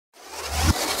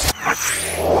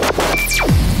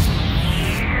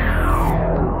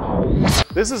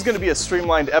This is going to be a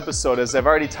streamlined episode as I've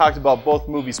already talked about both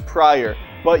movies prior,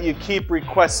 but you keep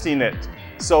requesting it.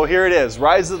 So here it is,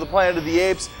 Rise of the Planet of the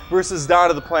Apes versus Dawn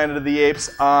of the Planet of the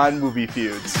Apes on Movie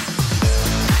Feuds.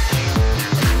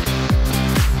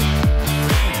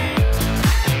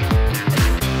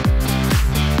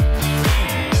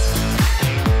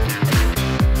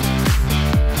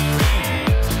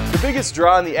 The biggest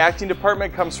draw in the acting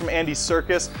department comes from Andy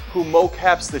Serkis, who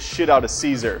mocaps the shit out of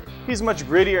Caesar. He's much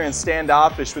grittier and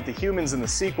standoffish with the humans in the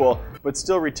sequel, but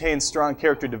still retains strong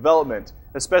character development,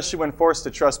 especially when forced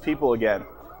to trust people again.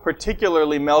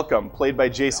 Particularly Malcolm, played by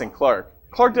Jason Clarke.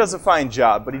 Clarke does a fine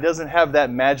job, but he doesn't have that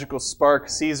magical spark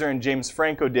Caesar and James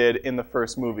Franco did in the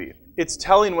first movie. It's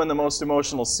telling when the most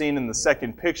emotional scene in the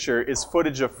second picture is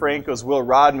footage of Franco's Will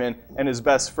Rodman and his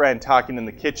best friend talking in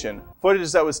the kitchen.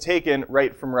 Footage that was taken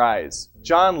right from Rise.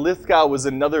 John Lithgow was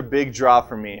another big draw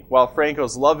for me, while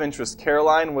Franco's love interest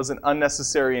Caroline was an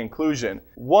unnecessary inclusion.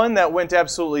 One that went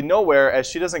absolutely nowhere as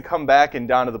she doesn't come back in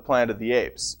Dawn of the Planet of the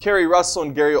Apes. Kerry Russell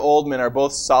and Gary Oldman are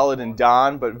both solid in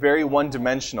Dawn, but very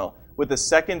one-dimensional, with the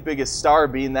second biggest star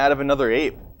being that of another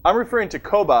ape. I'm referring to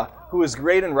Koba, who is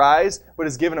great in Rise, but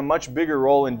is given a much bigger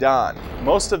role in Dawn.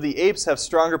 Most of the apes have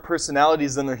stronger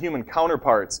personalities than their human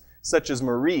counterparts, such as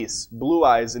Maurice, Blue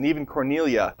Eyes, and even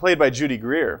Cornelia, played by Judy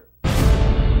Greer.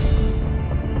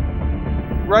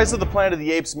 Rise of the Planet of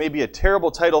the Apes may be a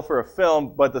terrible title for a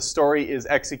film, but the story is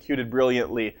executed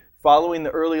brilliantly, following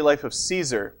the early life of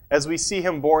Caesar. As we see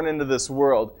him born into this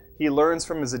world, he learns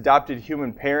from his adopted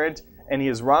human parent, and he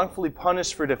is wrongfully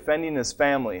punished for defending his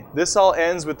family. This all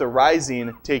ends with the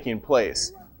rising taking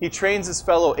place. He trains his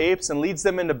fellow apes and leads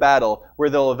them into battle, where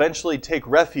they'll eventually take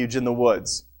refuge in the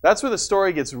woods. That's where the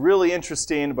story gets really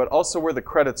interesting, but also where the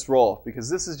credits roll, because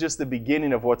this is just the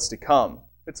beginning of what's to come.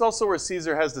 It's also where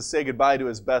Caesar has to say goodbye to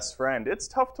his best friend. It's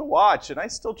tough to watch, and I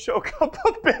still choke up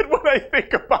a bit when I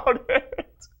think about it.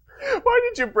 Why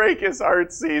did you break his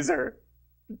heart, Caesar?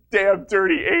 Damn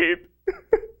dirty ape.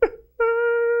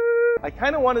 I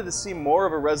kind of wanted to see more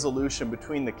of a resolution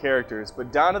between the characters,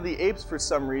 but Dawn of the Apes, for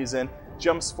some reason,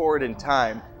 jumps forward in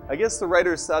time. I guess the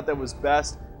writers thought that was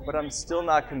best, but I'm still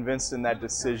not convinced in that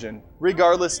decision.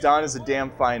 Regardless, Dawn is a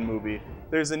damn fine movie.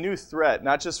 There's a new threat,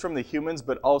 not just from the humans,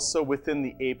 but also within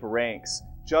the ape ranks.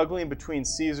 Juggling between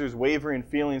Caesar's wavering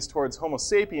feelings towards Homo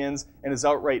sapiens and his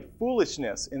outright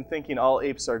foolishness in thinking all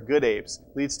apes are good apes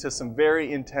leads to some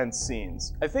very intense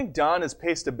scenes. I think Dawn is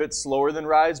paced a bit slower than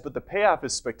Rise, but the payoff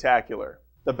is spectacular.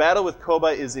 The battle with Koba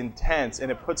is intense, and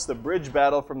it puts the bridge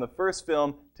battle from the first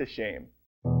film to shame.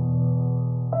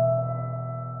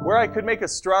 Where I could make a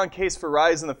strong case for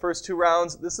Rise in the first two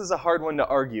rounds, this is a hard one to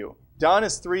argue. Dawn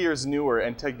is 3 years newer,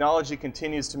 and technology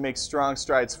continues to make strong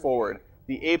strides forward.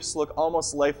 The apes look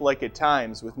almost lifelike at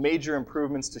times, with major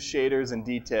improvements to shaders and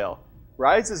detail.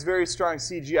 Rise is very strong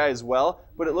CGI as well,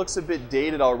 but it looks a bit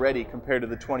dated already compared to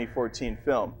the 2014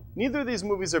 film. Neither of these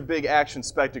movies are big action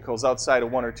spectacles outside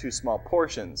of one or two small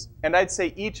portions, and I'd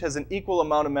say each has an equal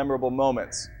amount of memorable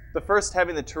moments. The first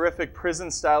having the terrific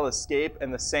prison-style escape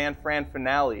and the San Fran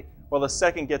finale, while the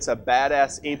second gets a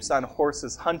badass apes on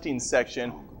horses hunting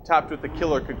section, topped with the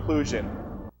killer conclusion.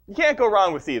 You can't go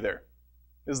wrong with either,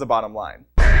 is the bottom line.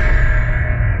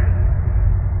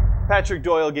 Patrick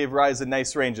Doyle gave Rise a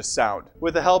nice range of sound.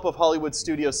 With the help of Hollywood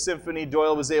Studio Symphony,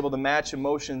 Doyle was able to match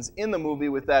emotions in the movie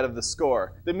with that of the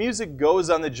score. The music goes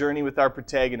on the journey with our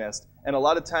protagonist, and a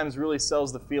lot of times really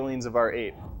sells the feelings of our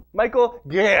ape. Michael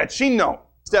Giacchino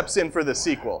steps in for the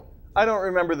sequel. I don't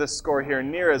remember the score here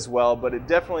near as well, but it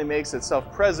definitely makes itself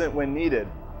present when needed.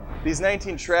 These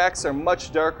 19 tracks are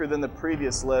much darker than the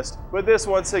previous list, but this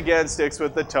once again sticks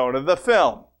with the tone of the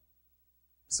film.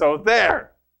 So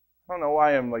there! I don't know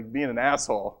why I'm being an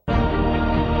asshole.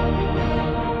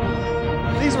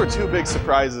 These were two big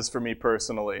surprises for me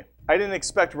personally. I didn't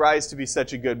expect Rise to be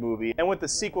such a good movie, and with the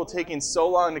sequel taking so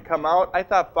long to come out, I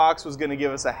thought Fox was going to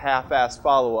give us a half-assed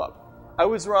follow-up. I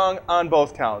was wrong on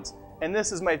both counts, and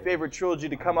this is my favorite trilogy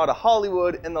to come out of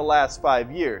Hollywood in the last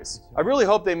 5 years. I really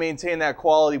hope they maintain that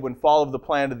quality when Fall of the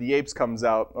Planet of the Apes comes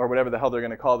out, or whatever the hell they're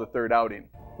going to call the third outing.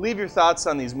 Leave your thoughts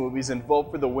on these movies and vote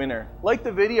for the winner. Like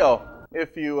the video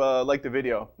if you like the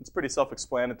video. It's pretty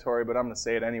self-explanatory, but I'm going to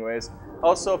say it anyways.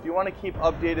 Also, if you want to keep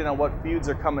updated on what feuds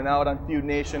are coming out on Feud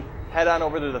Nation, head on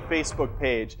over to the Facebook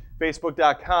page,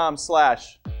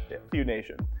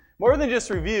 facebook.com/FeudNation. More than just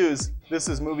reviews, this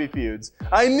is Movie Feuds.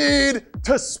 I need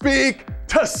to speak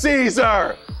to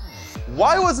Caesar!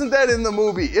 Why wasn't that in the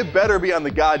movie? It better be on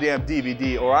the goddamn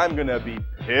DVD or I'm gonna be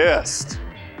pissed.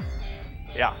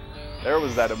 Yeah, there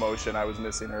was that emotion I was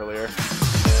missing earlier.